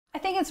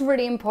think it's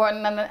really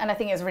important, and I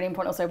think it's really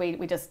important also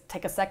we just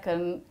take a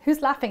second,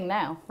 who's laughing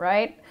now,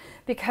 right?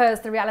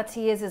 Because the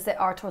reality is that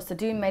Artur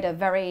Sadoun made a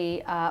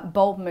very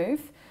bold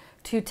move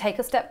to take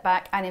a step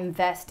back and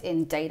invest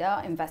in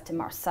data, invest in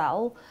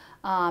Marcel,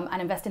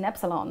 and invest in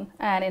Epsilon,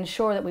 and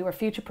ensure that we were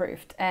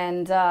future-proofed.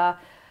 And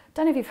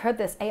don't know if you've heard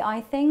this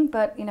AI thing,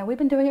 but we've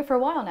been doing it for a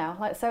while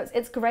now. So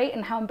it's great,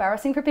 and how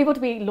embarrassing for people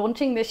to be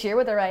launching this year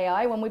with their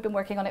AI when we've been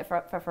working on it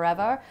for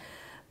forever.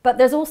 But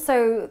there's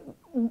also,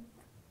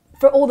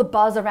 for all the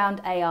buzz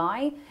around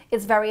AI,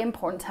 it's very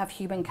important to have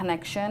human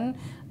connection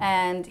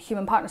and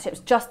human partnerships.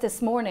 Just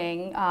this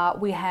morning,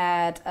 we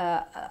had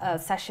a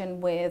session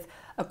with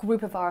a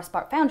group of our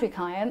Spark Foundry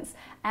clients,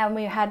 and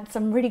we had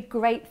some really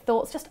great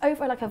thoughts just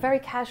over like a very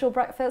casual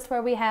breakfast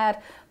where we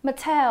had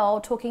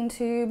Mattel talking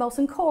to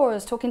Molson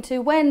Coors, talking to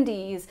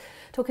Wendy's,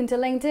 talking to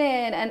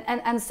LinkedIn,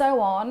 and so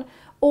on,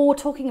 all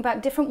talking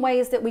about different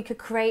ways that we could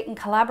create and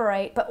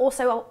collaborate, but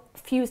also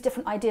fuse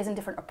different ideas and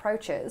different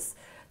approaches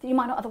that you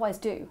might not otherwise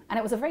do. And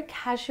it was a very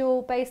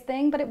casual based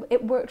thing, but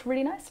it worked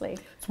really nicely.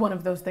 It's one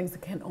of those things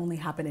that can only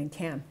happen in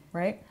Cannes,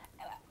 right?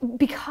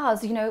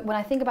 Because, when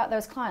I think about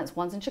those clients,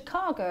 one's in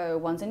Chicago,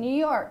 one's in New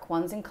York,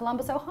 one's in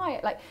Columbus, Ohio,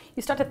 like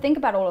you start to think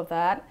about all of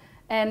that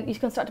and you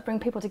can start to bring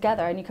people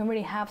together and you can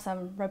really have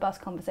some robust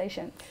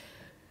conversation.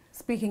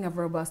 Speaking of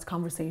robust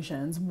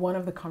conversations, one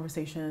of the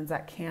conversations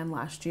at Cannes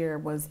last year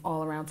was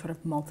all around sort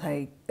of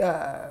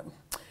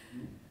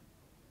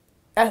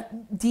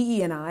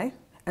DE&I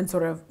and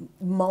sort of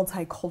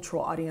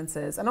multicultural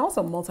audiences, and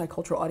also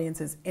multicultural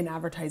audiences in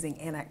advertising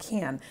and at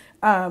Cannes.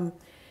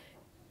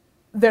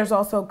 There's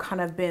also kind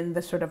of been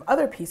the sort of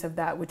other piece of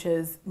that, which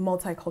is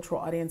multicultural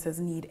audiences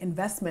need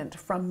investment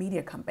from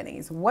media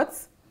companies.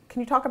 Can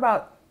you talk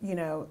about,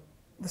 the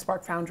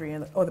Spark Foundry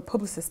or the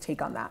Publicis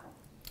take on that?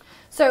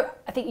 So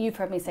I think you've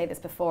heard me say this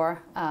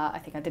before. I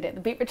think I did it at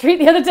the Beat Retreat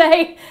the other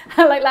day,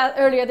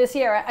 earlier this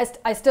year.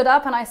 I stood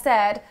up and I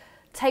said,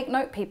 take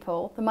note,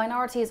 people, the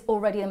minority is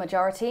already the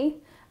majority.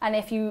 And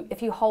if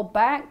you hold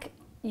back,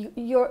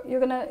 you're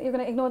gonna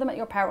ignore them at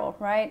your peril,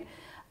 right?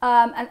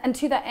 And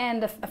to that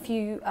end,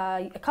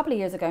 a couple of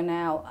years ago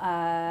now,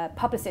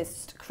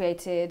 Publicis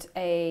created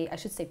I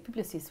should say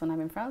Publicis when I'm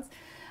in France,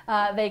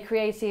 they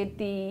created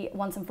the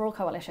Once and For All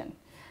Coalition.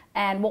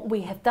 And what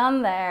we have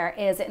done there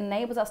is it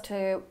enables us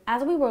to,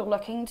 as we were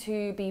looking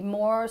to be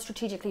more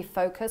strategically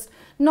focused,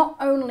 not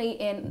only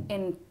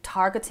in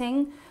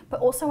targeting,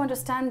 but also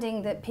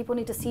understanding that people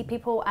need to see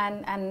people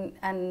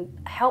and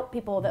help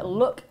people that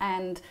look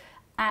and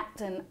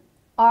act and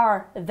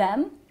are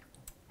them.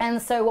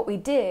 And so what we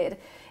did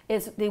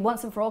is the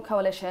Once and For All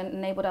Coalition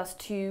enabled us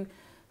to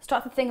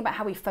start to think about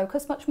how we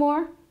focus much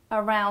more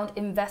around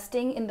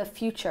investing in the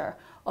future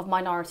of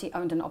minority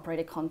owned and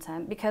operated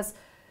content. Because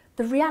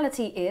the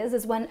reality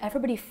is when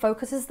everybody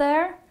focuses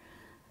there,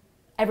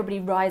 everybody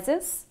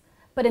rises.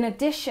 But in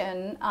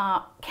addition,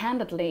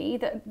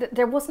 candidly,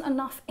 there wasn't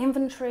enough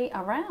inventory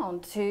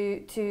around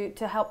to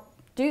help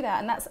do that.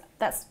 And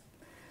that's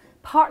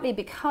partly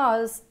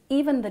because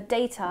even the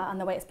data and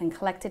the way it's been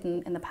collected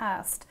in the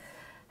past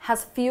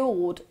has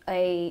fueled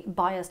a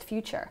biased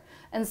future.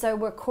 And so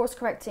we're course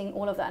correcting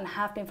all of that and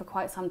have been for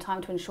quite some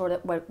time to ensure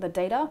that the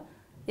data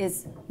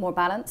is more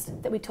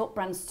balanced, that we talk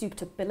brand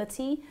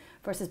suitability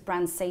versus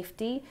brand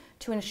safety,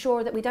 to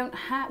ensure that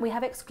we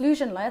have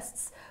exclusion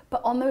lists,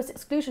 but on those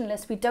exclusion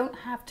lists we don't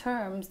have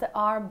terms that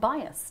are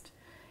biased.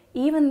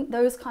 Even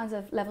those kinds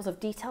of levels of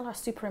detail are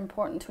super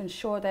important to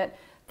ensure that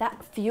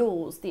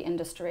fuels the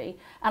industry.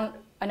 And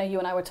I know you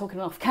and I were talking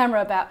off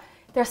camera about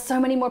there's so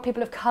many more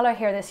people of color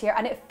here this year,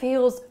 and it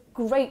feels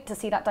great to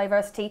see that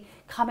diversity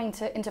coming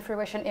into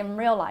fruition in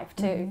real life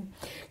too.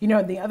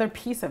 Mm-hmm. The other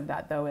piece of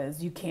that though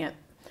is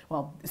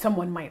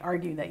someone might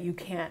argue that you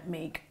can't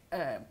make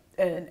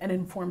an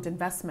informed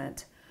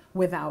investment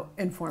without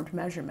informed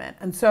measurement.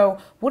 And so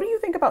what do you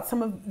think about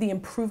some of the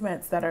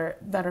improvements that are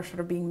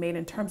sort of being made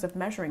in terms of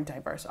measuring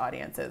diverse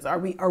audiences? Are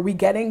we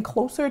getting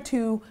closer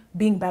to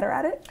being better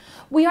at it?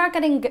 We are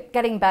getting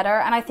better,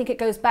 and I think it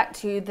goes back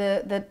to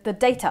the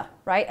data,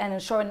 right? And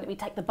ensuring that we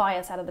take the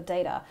bias out of the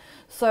data.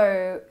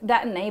 So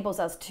that enables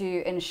us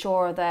to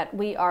ensure that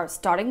we are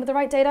starting with the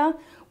right data,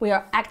 we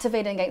are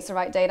activating against the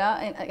right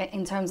data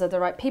in terms of the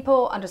right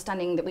people,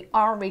 understanding that we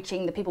are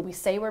reaching the people we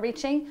say we're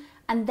reaching,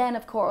 and then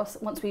of course,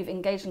 once we've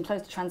engaged and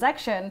closed the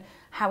transaction,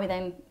 how we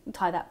then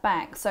tie that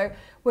back. So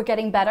we're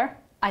getting better.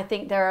 I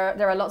think there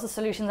are lots of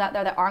solutions out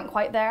there that aren't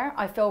quite there.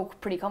 I feel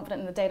pretty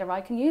confident in the data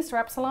I can use for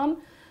Epsilon,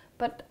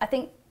 but I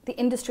think the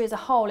industry as a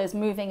whole is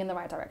moving in the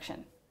right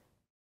direction.